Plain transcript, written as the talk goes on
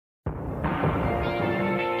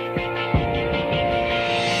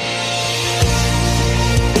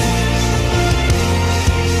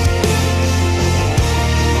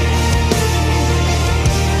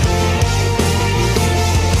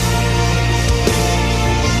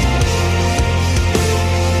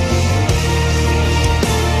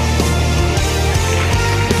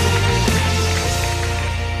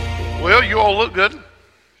look good.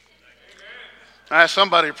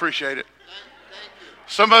 Somebody appreciate it.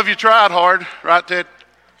 Some of you tried hard, right, Ted?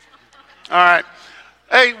 All right.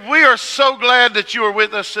 Hey, we are so glad that you are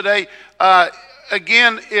with us today.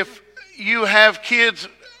 Again, if you have kids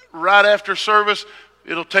right after service,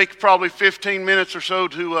 it'll take probably 15 minutes or so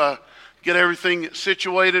to get everything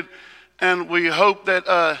situated. And we hope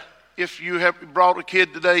that if you have brought a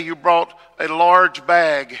kid today, you brought a large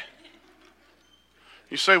bag.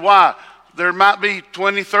 You say, why? There might be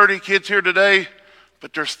 20, 30 kids here today,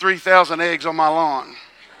 but there's 3,000 eggs on my lawn.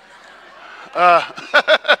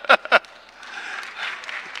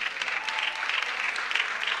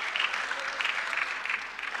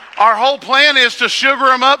 Our whole plan is to sugar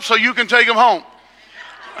them up so you can take them home.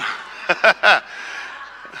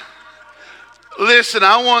 Listen,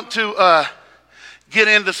 I want to get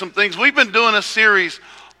into some things. We've been doing a series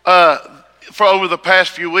for over the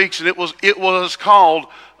past few weeks, and it was called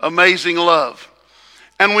Amazing Love.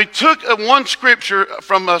 And we took one scripture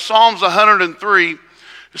from Psalms 103.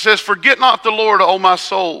 It says, "Forget not the Lord, O my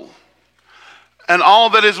soul, and all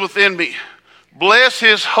that is within me. Bless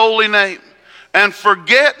his holy name, and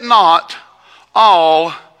forget not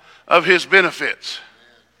all of his benefits."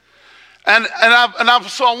 So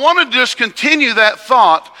I want to just continue that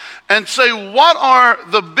thought and say, what are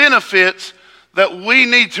the benefits that we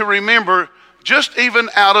need to remember just even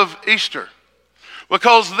out of Easter?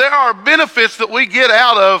 Because there are benefits that we get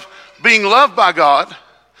out of being loved by God.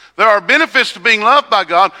 There are benefits to being loved by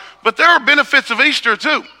God, but there are benefits of Easter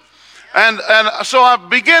too. And so I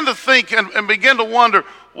began to think and began to wonder,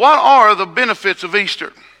 what are the benefits of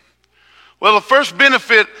Easter? Well, the first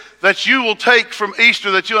benefit that you will take from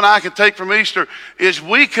Easter, that you and I can take from Easter, is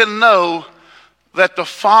we can know that the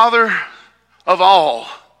Father of all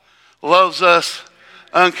loves us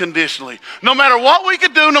unconditionally. No matter what we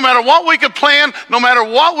could do, no matter what we could plan, no matter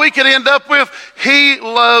what we could end up with, he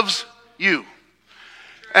loves you.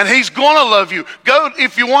 And he's going to love you. Go,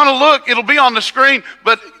 if you want to look, it'll be on the screen,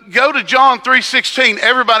 but go to John 3:16.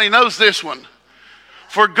 Everybody knows this one.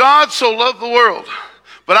 For God so loved the world.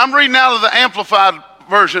 But I'm reading out of the Amplified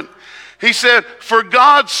version. He said, for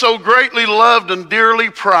God so greatly loved and dearly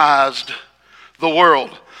prized the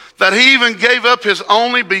world, that he even gave up his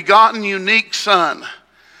only begotten unique Son,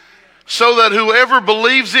 so that whoever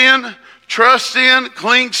believes in, trusts in,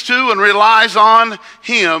 clings to, and relies on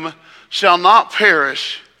him shall not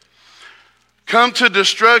perish, come to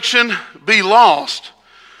destruction, be lost,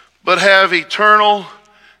 but have eternal,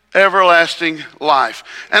 everlasting life.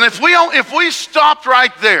 And if we stopped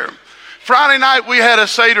right there, Friday night we had a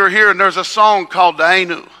Seder here, and there's a song called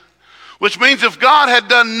Dainu, which means if God had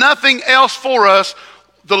done nothing else for us,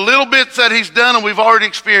 the little bits that he's done and we've already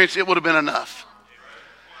experienced, it would have been enough.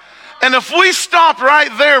 And if we stopped right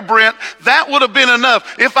there, Brent, that would have been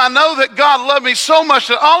enough. If I know that God loved me so much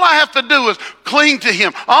that all I have to do is cling to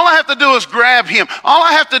him, all I have to do is grab him, all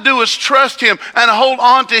I have to do is trust him and hold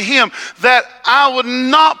on to him, that I would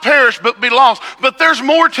not perish but be lost. But there's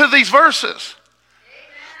more to these verses.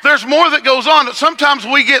 There's more that goes on. That sometimes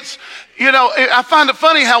we get, I find it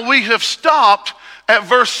funny how we have stopped at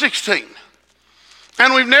verse 16.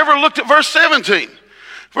 And we've never looked at verse 17.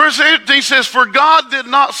 Verse 18 says, for God did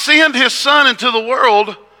not send his Son into the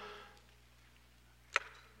world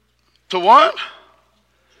to what?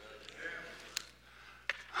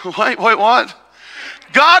 Wait, what?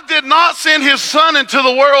 God did not send his Son into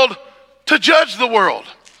the world to judge the world.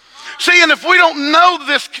 See, and if we don't know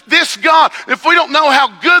this God, if we don't know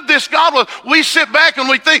how good this God was, we sit back and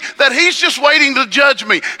we think that he's just waiting to judge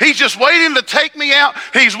me. He's just waiting to take me out.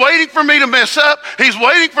 He's waiting for me to mess up. He's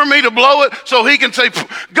waiting for me to blow it so he can say,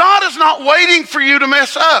 God is not waiting for you to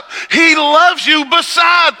mess up. He loves you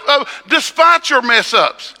despite your mess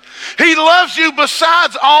ups. He loves you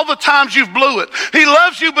besides all the times you've blew it. He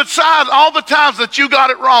loves you besides all the times that you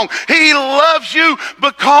got it wrong. He loves you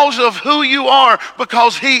because of who you are,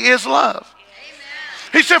 because he is love.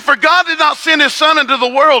 Amen. He said, for God did not send his Son into the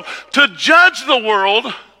world to judge the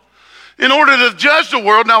world, in order to judge the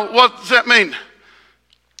world. Now, what does that mean?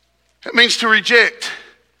 It means to reject,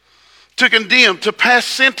 to condemn, to pass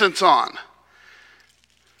sentence on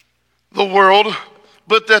the world,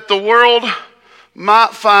 but that the world might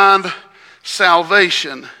find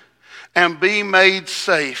salvation and be made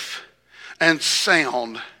safe and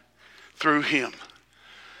sound through him.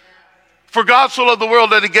 For God so loved the world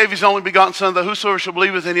that he gave his only begotten Son, that whosoever shall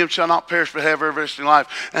believe in him shall not perish but have everlasting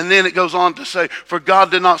life. And then it goes on to say, for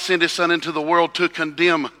God did not send his Son into the world to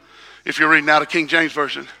condemn, if you're reading out of King James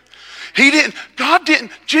Version.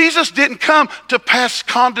 Jesus didn't come to pass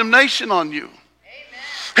condemnation on you.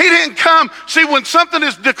 He didn't come. See, when something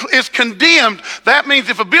is condemned, that means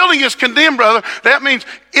if a building is condemned, brother, that means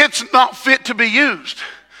it's not fit to be used.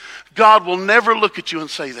 God will never look at you and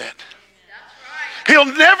say that. He'll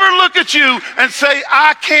never look at you and say,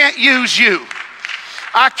 I can't use you.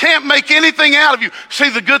 I can't make anything out of you. See,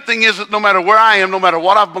 the good thing is that no matter where I am, no matter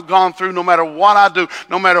what I've gone through, no matter what I do,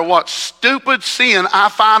 no matter what stupid sin I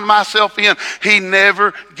find myself in, he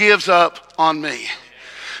never gives up on me.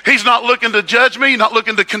 He's not looking to judge me, not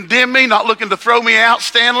looking to condemn me, not looking to throw me out,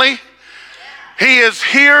 Stanley. He is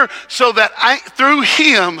here so that through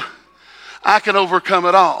him, I can overcome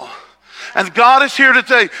it all. And God is here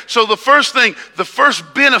today. So the first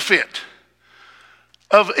benefit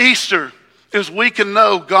of Easter is we can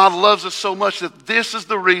know God loves us so much that this is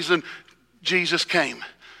the reason Jesus came.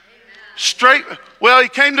 He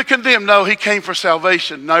came to condemn. No, he came for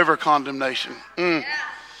salvation, never condemnation.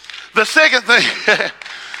 The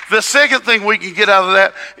second thing we can get out of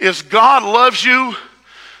that is God loves you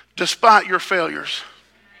despite your failures.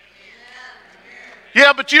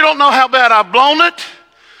 Yeah, but you don't know how bad I've blown it.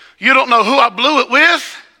 You don't know who I blew it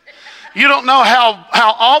with. You don't know how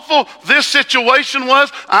awful this situation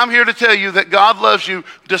was. I'm here to tell you that God loves you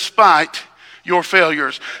despite your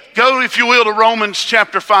failures. Go, if you will, to Romans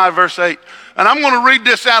chapter 5, verse 8. And I'm going to read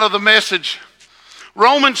this out of the Message.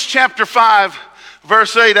 Romans chapter 5,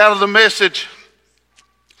 verse 8 out of the Message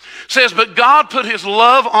says, but God put his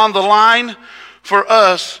love on the line for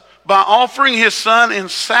us by offering his son in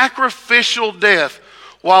sacrificial death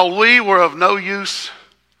while we were of no use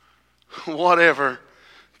whatever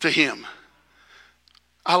to him.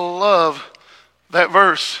 I love that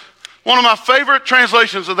verse. One of my favorite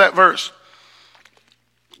translations of that verse.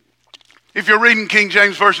 If you're reading King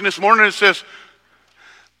James Version this morning, it says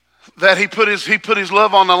that he put his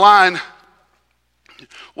love on the line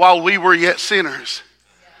while we were yet sinners.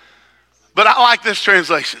 But I like this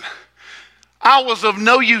translation. I was of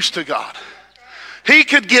no use to God. He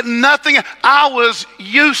could get nothing. I was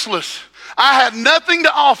useless. I had nothing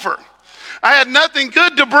to offer. I had nothing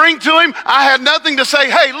good to bring to him. I had nothing to say,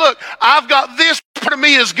 hey, look, I've got this part of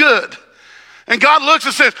me is good. And God looks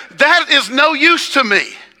and says, that is no use to me.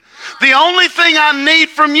 The only thing I need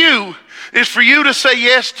from you is for you to say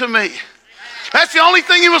yes to me. That's the only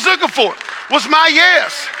thing he was looking for, was my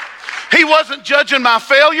yes. He wasn't judging my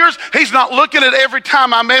failures. He's not looking at every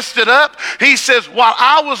time I messed it up. He says, while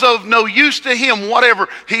I was of no use to him, whatever,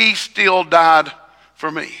 he still died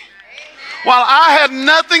for me. Amen. While I had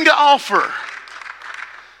nothing to offer,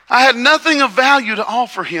 I had nothing of value to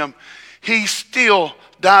offer him, he still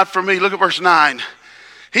died for me. Look at verse 9.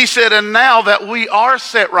 He said, and now that we are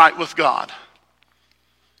set right with God,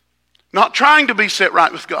 not trying to be set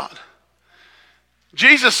right with God.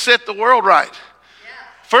 Jesus set the world right.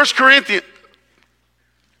 2 Corinthians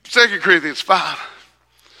 5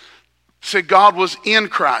 said God was in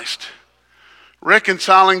Christ,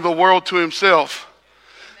 reconciling the world to himself,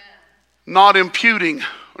 not imputing,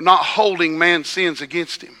 or not holding man's sins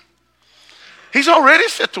against him. He's already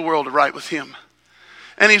set the world right with him.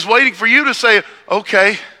 And he's waiting for you to say,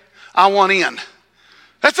 okay, I want in.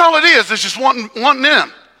 That's all it is. It's just wanting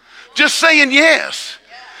in. Just saying yes.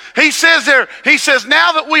 He says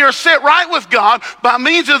now that we are set right with God by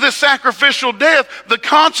means of this sacrificial death, the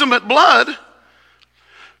consummate blood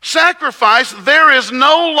sacrifice, there is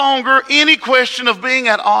no longer any question of being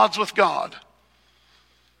at odds with God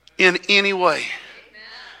in any way. Amen.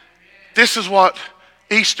 This is what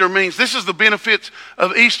Easter means. This is the benefits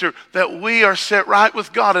of Easter, that we are set right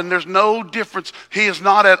with God and there's no difference. He is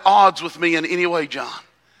not at odds with me in any way, John.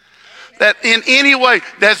 That in any way,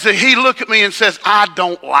 that he look at me and says, I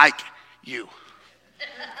don't like you.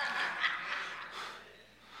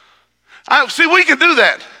 See, we can do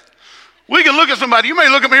that. We can look at somebody. You may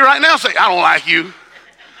look at me right now and say, I don't like you.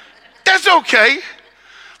 That's okay.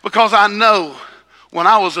 Because I know when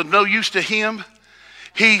I was of no use to him,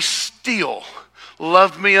 he still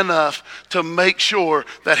loved me enough to make sure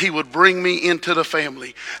that he would bring me into the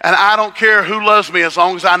family. And I don't care who loves me as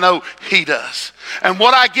long as I know he does. And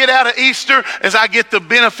what I get out of Easter is I get the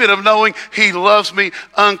benefit of knowing he loves me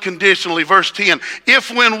unconditionally. Verse 10,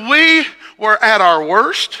 if when we were at our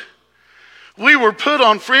worst, we were put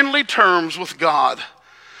on friendly terms with God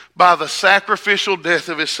by the sacrificial death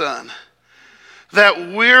of his son, now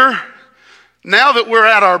that we're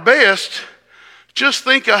at our best, just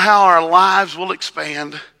think of how our lives will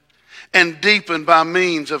expand and deepen by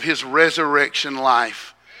means of his resurrection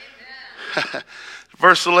life.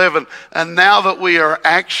 Verse 11, and now that we are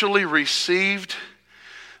actually received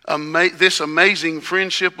this amazing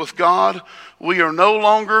friendship with God, we are no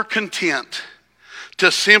longer content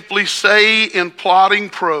to simply say in plodding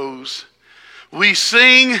prose, We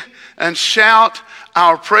sing and shout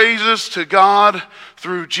our praises to God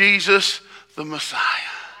through Jesus the Messiah.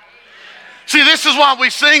 See, this is why we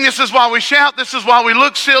sing, this is why we shout, this is why we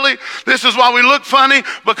look silly, this is why we look funny,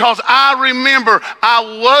 because I remember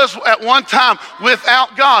I was at one time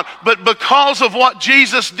without God, but because of what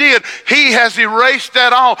Jesus did, he has erased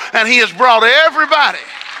that all, and he has brought everybody.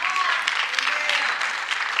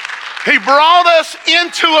 He brought us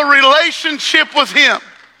into a relationship with him.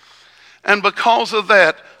 And because of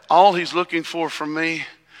that, all he's looking for from me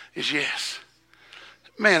is yes.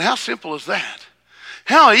 Man, how simple is that?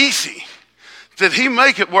 How easy did he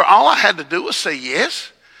make it where all I had to do was say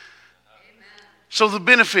yes? Amen. So the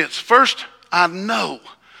benefits. First, I know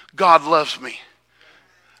God loves me.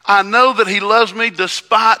 I know that he loves me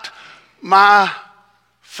despite my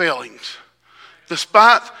failings.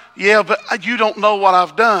 Despite, yeah, but you don't know what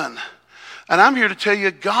I've done. And I'm here to tell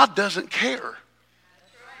you, God doesn't care.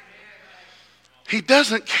 He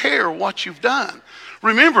doesn't care what you've done.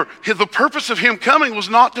 Remember, the purpose of him coming was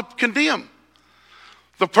not to condemn.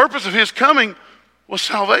 The purpose of his coming was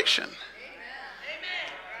salvation. Amen.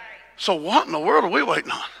 So what in the world are we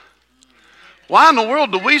waiting on? Why in the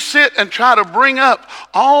world do we sit and try to bring up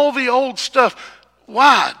all the old stuff?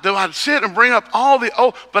 Why do I sit and bring up all the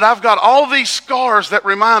old, but I've got all these scars that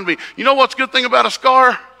remind me. You know what's a good thing about a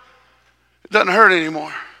scar? It doesn't hurt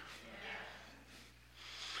anymore.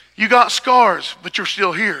 You got scars, but you're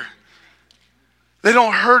still here. They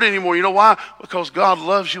don't hurt anymore. You know why? Because God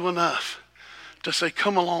loves you enough to say,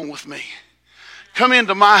 come along with me. Come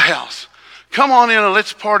into my house. Come on in and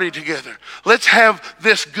let's party together. Let's have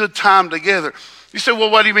this good time together. You say,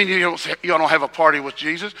 well, what do you mean you don't have a party with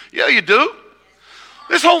Jesus? Yeah, you do.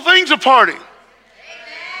 This whole thing's a party.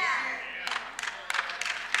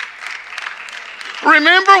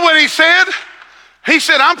 Remember what he said? He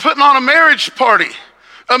said, I'm putting on a marriage party,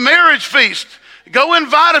 a marriage feast. Go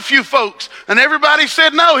invite a few folks. And everybody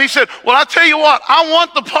said no. He said, well, I tell you what, I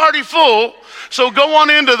want the party full. So go on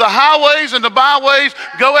into the highways and the byways,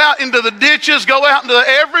 go out into the ditches, go out into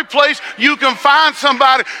every place you can find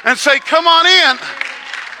somebody and say, come on in.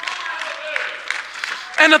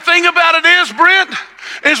 And the thing about it is, Brent,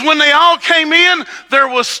 is when they all came in, there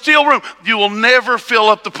was still room. You will never fill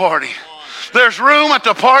up the party. There's room at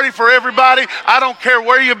the party for everybody. I don't care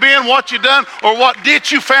where you've been, what you've done, or what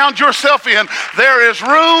ditch you found yourself in. There is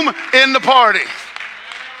room in the party.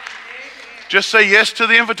 Just say yes to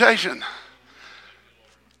the invitation.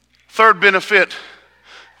 Third benefit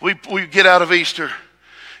we get out of Easter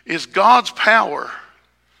is God's power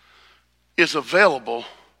is available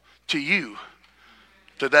to you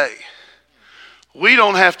today. We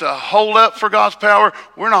don't have to hold up for God's power.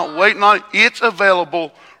 We're not waiting on it. It's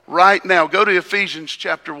available right now. Go to Ephesians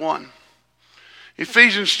chapter 1.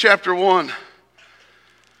 Ephesians chapter 1,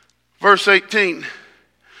 verse 18.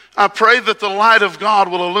 I pray that the light of God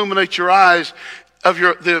will illuminate your eyes of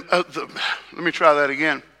let me try that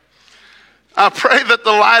again. I pray that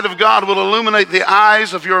the light of God will illuminate the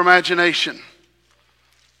eyes of your imagination,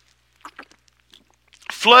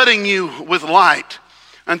 flooding you with light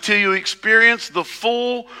until you experience the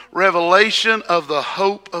full revelation of the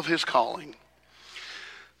hope of his calling.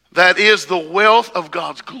 That is the wealth of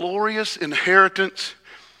God's glorious inheritance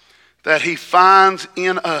that he finds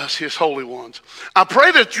in us, his holy ones. I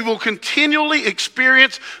pray that you will continually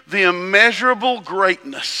experience the immeasurable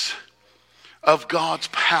greatness of God's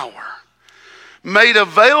power made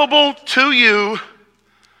available to you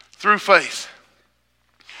through faith.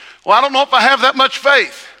 Well, I don't know if I have that much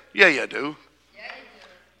faith. Yeah, you do.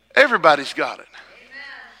 Everybody's got it.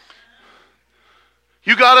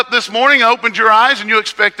 You got up this morning, opened your eyes, and you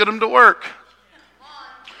expected them to work.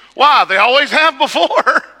 Why? They always have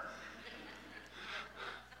before.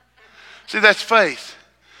 See, that's faith.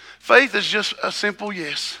 Faith is just a simple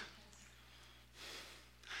yes.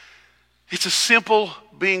 It's a simple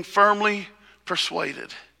being firmly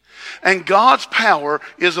persuaded. And God's power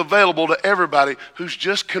is available to everybody who's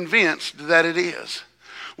just convinced that it is.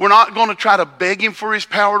 We're not going to try to beg him for his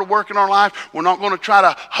power to work in our life. We're not going to try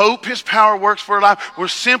to hope his power works for our life. We're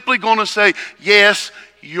simply going to say, yes,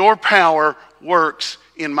 your power works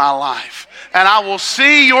in my life. And I will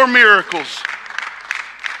see your miracles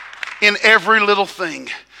in every little thing.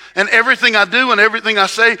 And everything I do and everything I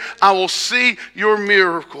say, I will see your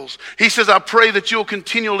miracles. He says, I pray that you'll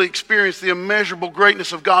continually experience the immeasurable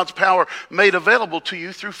greatness of God's power made available to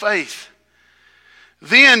you through faith.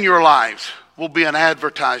 Then your lives will be an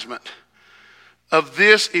advertisement of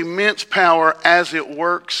this immense power as it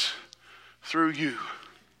works through you.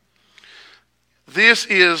 This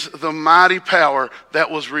is the mighty power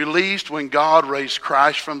that was released when God raised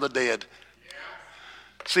Christ from the dead.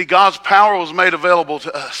 See, God's power was made available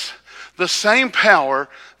to us. The same power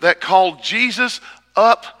that called Jesus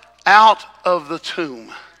up out of the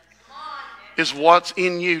tomb is what's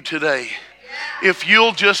in you today. If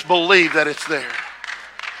you'll just believe that it's there.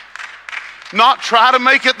 Not try to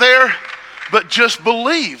make it there, but just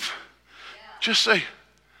believe. Just say,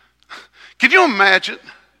 can you imagine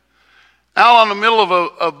out on the middle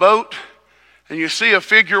of a boat and you see a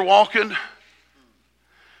figure walking and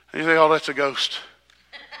you think, oh, that's a ghost.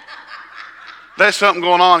 There's something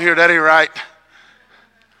going on here. That ain't right.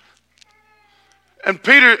 And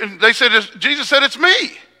Jesus said, it's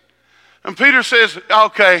me. And Peter says,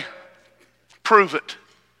 okay, prove it.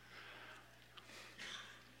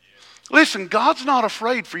 Listen, God's not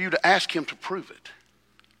afraid for you to ask him to prove it.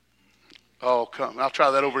 Oh, come. I'll try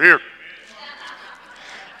that over here.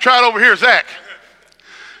 Try it over here, Zach.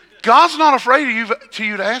 God's not afraid of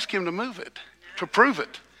you to ask him to move it, to prove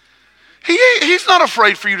it. He's not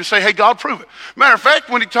afraid for you to say, hey, God, prove it. Matter of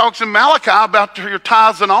fact, when he talks in Malachi about your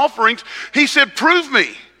tithes and offerings, he said, prove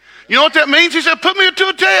me. You know what that means? He said, put me to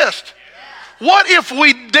a test. What if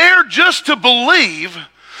we dare just to believe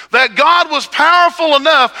that God was powerful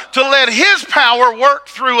enough to let his power work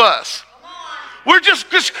through us? We're just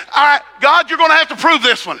all right, God, you're going to have to prove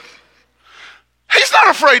this one. He's not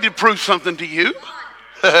afraid to prove something to you.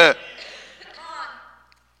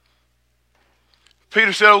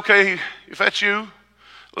 Peter said, okay, if that's you,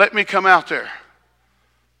 let me come out there.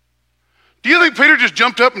 Do you think Peter just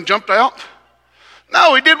jumped up and jumped out?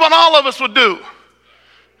 No, he did what all of us would do.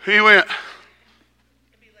 He went.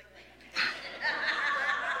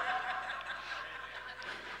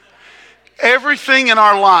 Everything in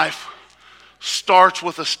our life starts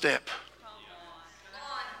with a step.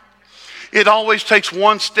 It always takes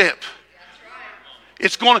one step.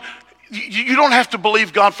 It's going to, you don't have to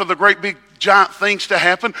believe God for the great big giant things to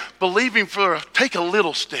happen. Believe him take a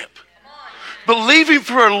little step. Believe him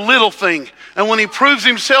for a little thing. And when he proves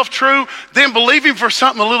himself true, then believe him for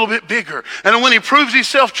something a little bit bigger. And when he proves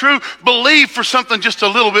himself true, believe for something just a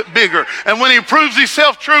little bit bigger. And when he proves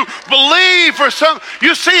himself true, believe for something.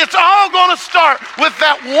 You see, it's all going to start with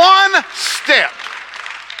that one step.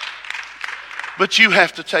 But you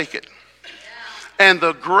have to take it. And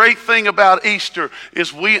the great thing about Easter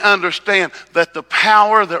is we understand that the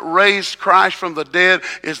power that raised Christ from the dead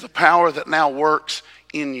is the power that now works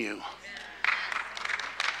in you.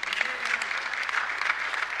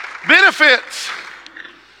 Benefits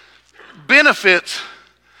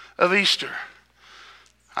of Easter.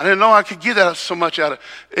 I didn't know I could get that so much out of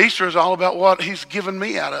it. Easter is all about what he's given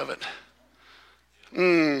me out of it.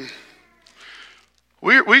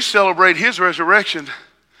 We celebrate his resurrection,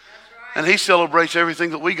 and he celebrates everything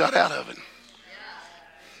that we got out of it.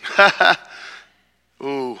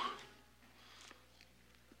 Ooh.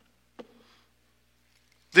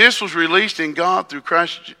 This was released in God through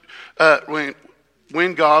Christ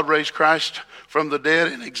when God raised Christ from the dead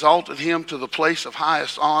and exalted him to the place of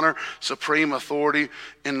highest honor, supreme authority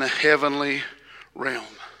in the heavenly realm.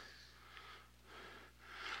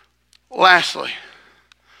 Lastly,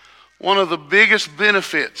 one of the biggest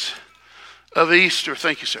benefits of Easter,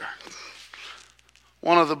 thank you, sir.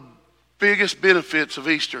 One of the biggest benefits of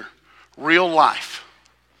Easter, real life,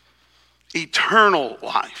 eternal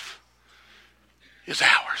life, is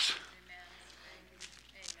ours.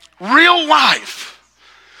 Real life.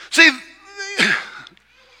 See,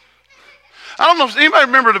 I don't know if anybody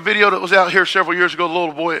remember the video that was out here several years ago, the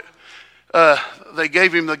little boy, they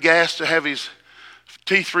gave him the gas to have his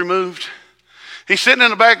teeth removed. He's sitting in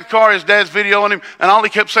the back of the car, his dad's videoing him, and all he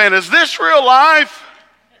kept saying, is this real life?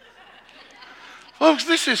 Folks,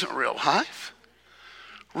 this isn't real life.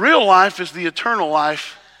 Real life is the eternal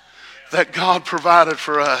life that God provided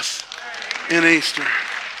for us in Easter.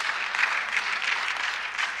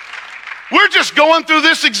 We're just going through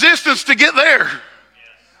this existence to get there.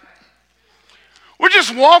 We're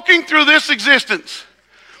just walking through this existence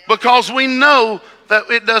because we know that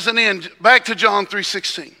it doesn't end. Back to John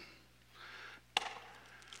 3:16.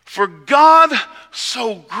 For God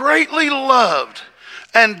so greatly loved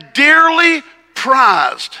and dearly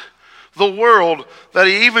prized the world that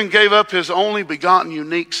he even gave up his only begotten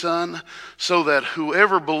unique son, so that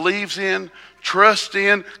whoever believes in, trusts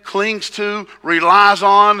in, clings to, relies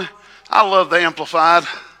on, I love the Amplified.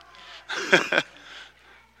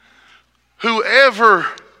 Whoever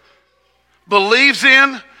believes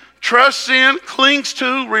in, trusts in, clings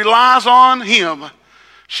to, relies on him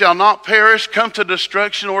shall not perish, come to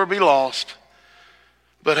destruction, or be lost,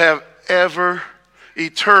 but have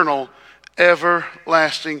eternal,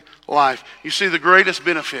 everlasting life. You see, the greatest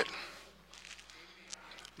benefit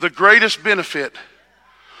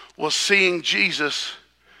was seeing Jesus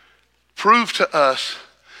prove to us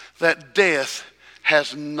that death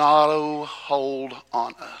has no hold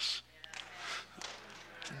on us.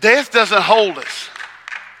 Death doesn't hold us.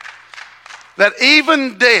 That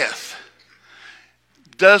even death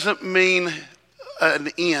doesn't mean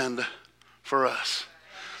an end for us.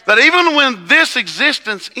 That even when this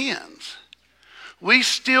existence ends, we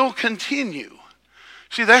still continue.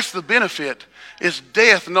 See, that's the benefit, is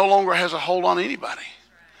death no longer has a hold on anybody.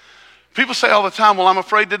 People say all the time, well, I'm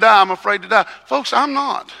afraid to die, I'm afraid to die. Folks, I'm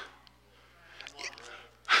not.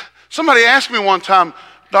 Somebody asked me one time,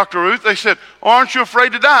 Dr. Ruth, they said, oh, aren't you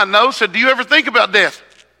afraid to die? No. I said, do you ever think about death?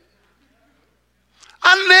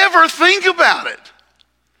 I never think about it.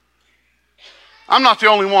 I'm not the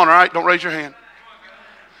only one, all right? Don't raise your hand.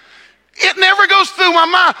 It never goes through my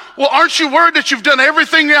mind. Well, aren't you worried that you've done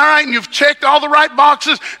everything all right and you've checked all the right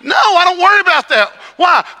boxes? No, I don't worry about that.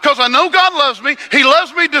 Why? Because I know God loves me. He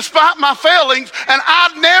loves me despite my failings, and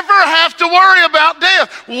I never have to worry about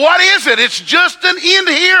death. What is it? It's just an end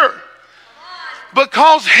here.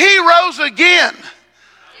 Because he rose again.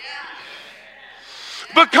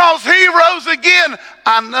 Because he rose again,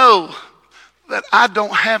 I know that I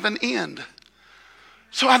don't have an end.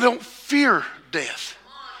 So I don't fear death.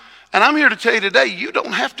 And I'm here to tell you today, you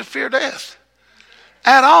don't have to fear death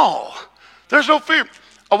at all. There's no fear.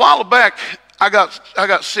 A while back, I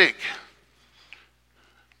got sick.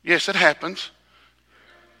 Yes, it happens.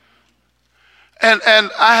 And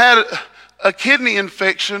I had a kidney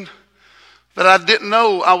infection that I didn't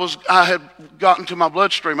know I had gotten to my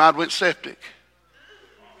bloodstream. I went septic.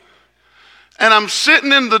 And I'm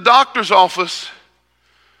sitting in the doctor's office,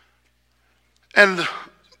 and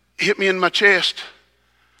hit me in my chest.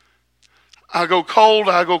 I go cold,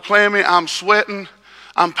 I go clammy, I'm sweating,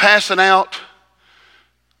 I'm passing out.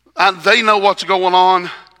 They know what's going on.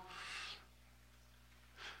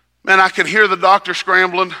 Man, I could hear the doctor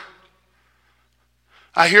scrambling.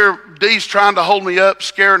 I hear Dee's trying to hold me up,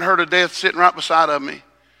 scaring her to death, sitting right beside of me.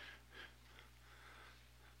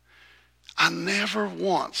 I never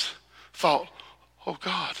once thought, oh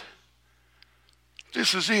God,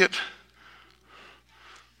 this is it.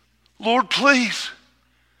 Lord, please.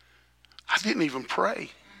 I didn't even pray.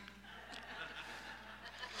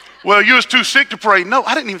 Well, you was too sick to pray. No,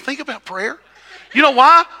 I didn't even think about prayer. You know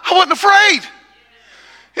why? I wasn't afraid.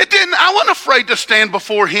 I wasn't afraid to stand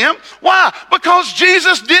before him. Why? Because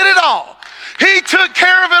Jesus did it all. He took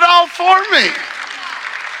care of it all for me.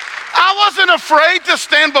 I wasn't afraid to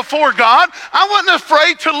stand before God. I wasn't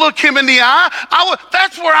afraid to look him in the eye.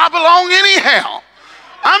 That's where I belong anyhow.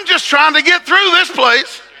 I'm just trying to get through this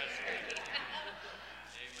place.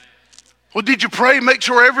 Well, did you pray, make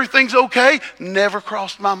sure everything's okay? Never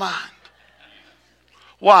crossed my mind.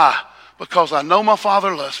 Why? Because I know my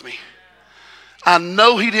Father loves me. I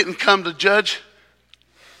know he didn't come to judge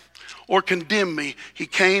or condemn me. He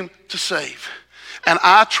came to save. And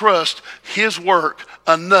I trust his work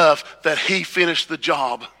enough that he finished the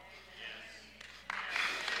job.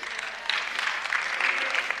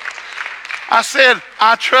 I said,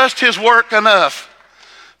 I trust his work enough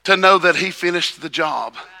to know that he finished the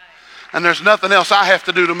job. And there's nothing else I have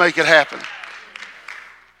to do to make it happen.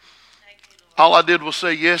 All I did was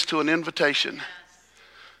say yes to an invitation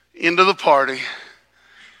into the party.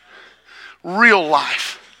 Real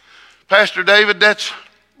life. Pastor David, that's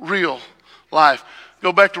real life.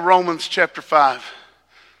 Go back to Romans chapter 5.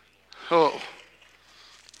 Oh,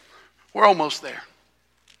 we're almost there.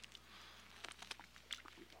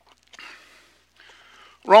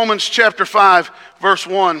 Romans chapter 5, verse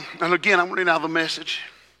 1. And again, I'm reading out of the Message.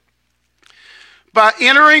 By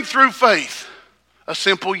entering through faith, a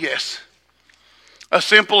simple yes. A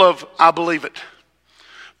simple of, I believe it.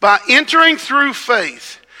 By entering through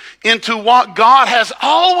faith into what God has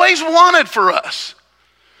always wanted for us.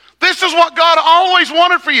 This is what God always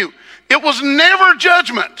wanted for you. It was never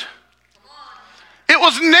judgment. It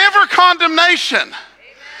was never condemnation.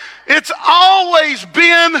 It's always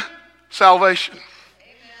been salvation.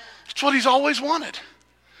 It's what he's always wanted.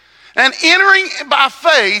 And entering by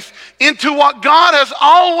faith into what God has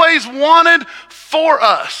always wanted for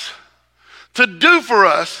us, to do for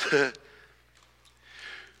us.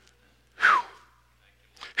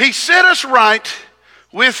 He set us right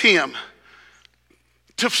with him.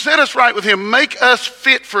 To set us right with him, make us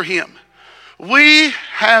fit for him. We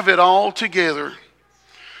have it all together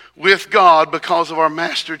with God because of our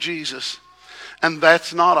Master Jesus. And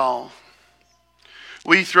that's not all.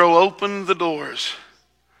 We throw open the doors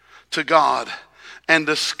to God and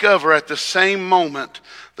discover at the same moment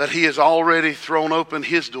that he has already thrown open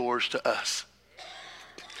his doors to us.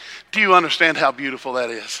 Do you understand how beautiful that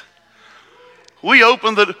is? We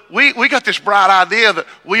got this bright idea that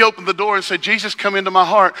we opened the door and said, Jesus, come into my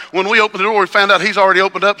heart. When we opened the door, we found out he's already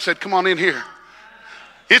opened up and said, come on in here.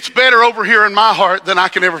 It's better over here in my heart than I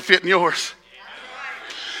can ever fit in yours.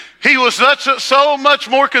 He was so much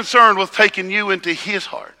more concerned with taking you into his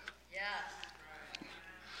heart.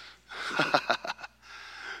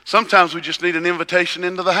 Sometimes we just need an invitation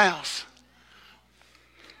into the house.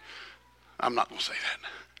 I'm not going to say that.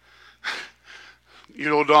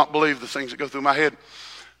 You don't believe the things that go through my head.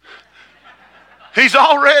 He's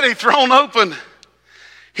already thrown open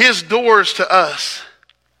his doors to us.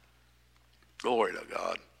 Glory to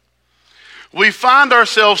God. We find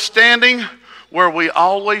ourselves standing where we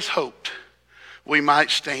always hoped we might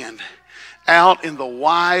stand, out in the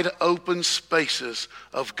wide open spaces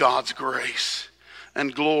of God's grace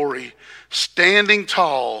and glory, standing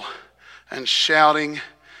tall and shouting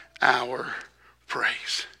our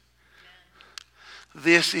praise.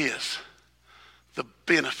 This is the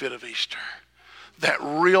benefit of Easter, that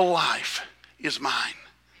real life is mine.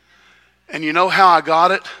 And you know how I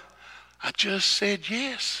got it? I just said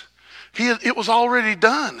yes. It was already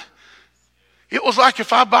done. It was like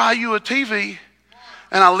if I buy you a TV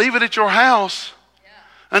and I leave it at your house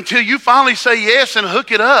until you finally say yes and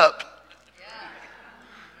hook it up.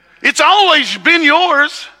 It's always been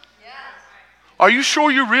yours. Are you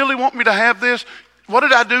sure you really want me to have this? What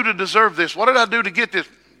did I do to deserve this? What did I do to get this?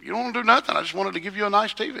 You don't want to do nothing. I just wanted to give you a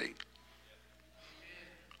nice TV.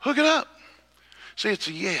 Hook it up. See, it's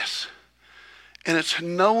a yes. And it's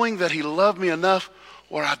knowing that he loved me enough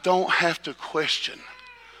where I don't have to question,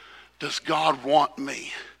 does God want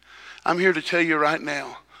me? I'm here to tell you right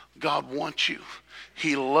now, God wants you.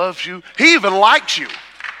 He loves you. He even likes you.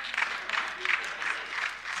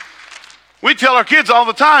 We tell our kids all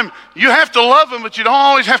the time, you have to love them, but you don't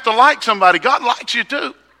always have to like somebody. God likes you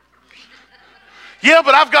too. Yeah,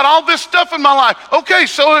 but I've got all this stuff in my life. Okay,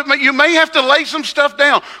 so you may have to lay some stuff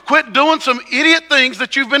down. Quit doing some idiot things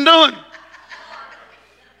that you've been doing.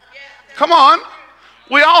 Come on.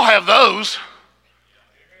 We all have those.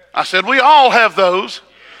 I said we all have those.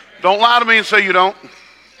 Don't lie to me and say you don't.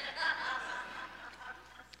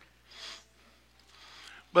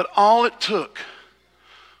 But all it took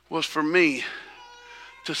was for me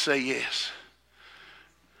to say yes.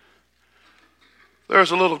 There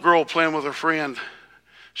was a little girl playing with her friend.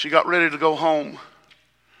 She got ready to go home.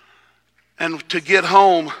 And to get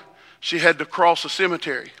home, she had to cross a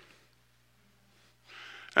cemetery.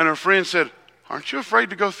 And her friend said, aren't you afraid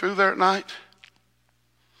to go through there at night?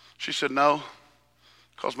 She said, no,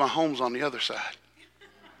 because my home's on the other side.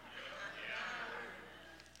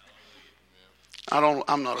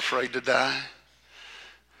 I'm not afraid to die.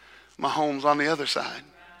 My home's on the other side.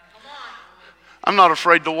 I'm not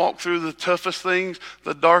afraid to walk through the toughest things,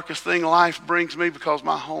 the darkest thing life brings me, because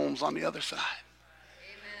my home's on the other side.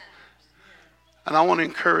 Amen. And I want to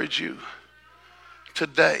encourage you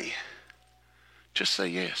today, just say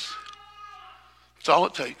yes. That's all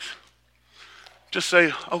it takes. Just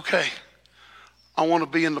say, okay, I want to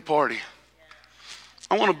be in the party.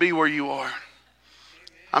 I want to be where you are.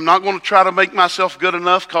 I'm not going to try to make myself good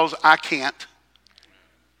enough, because I can't.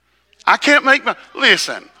 I can't make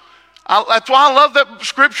listen, that's why I love that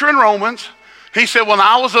scripture in Romans. He said, when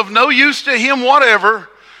I was of no use to him whatever,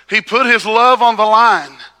 he put his love on the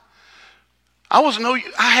line. I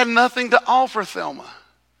had nothing to offer Thelma.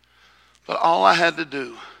 But all I had to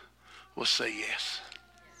do was say yes.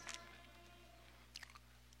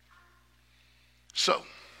 So,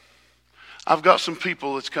 I've got some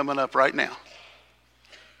people that's coming up right now.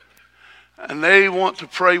 And they want to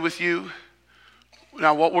pray with you.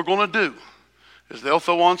 Now, what we're going to do is they'll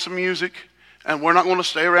throw on some music, and we're not going to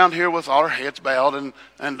stay around here with our heads bowed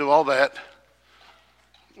and do all that.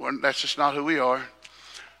 That's just not who we are.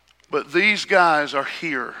 But these guys are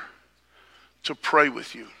here to pray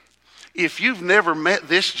with you. If you've never met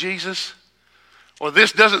this Jesus, or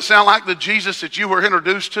this doesn't sound like the Jesus that you were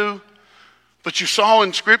introduced to, but you saw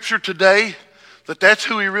in Scripture today that that's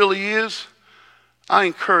who he really is, I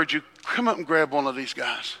encourage you, come up and grab one of these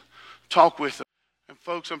guys. Talk with them. And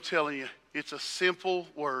folks, I'm telling you, it's a simple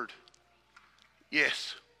word.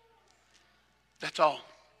 Yes. That's all.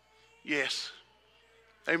 Yes.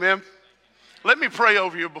 Amen. Let me pray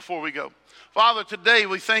over you before we go. Father, today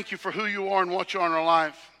we thank you for who you are and what you are in our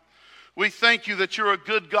life. We thank you that you're a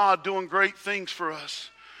good God doing great things for us.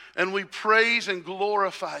 And we praise and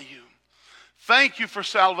glorify you. Thank you for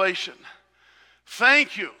salvation.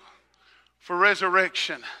 Thank you for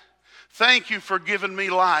resurrection. Thank you for giving me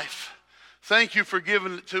life. Thank you for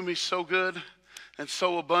giving it to me so good and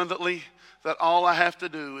so abundantly that all I have to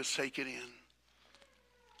do is take it in.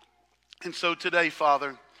 And so today,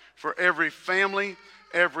 Father, For every family,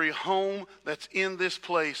 every home that's in this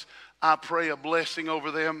place, I pray a blessing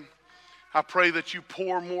over them. I pray that you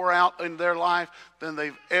pour more out in their life than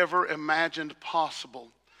they've ever imagined possible.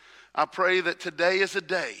 I pray that today is a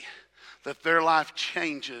day that their life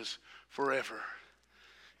changes forever.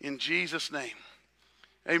 In Jesus' name,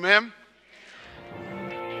 amen.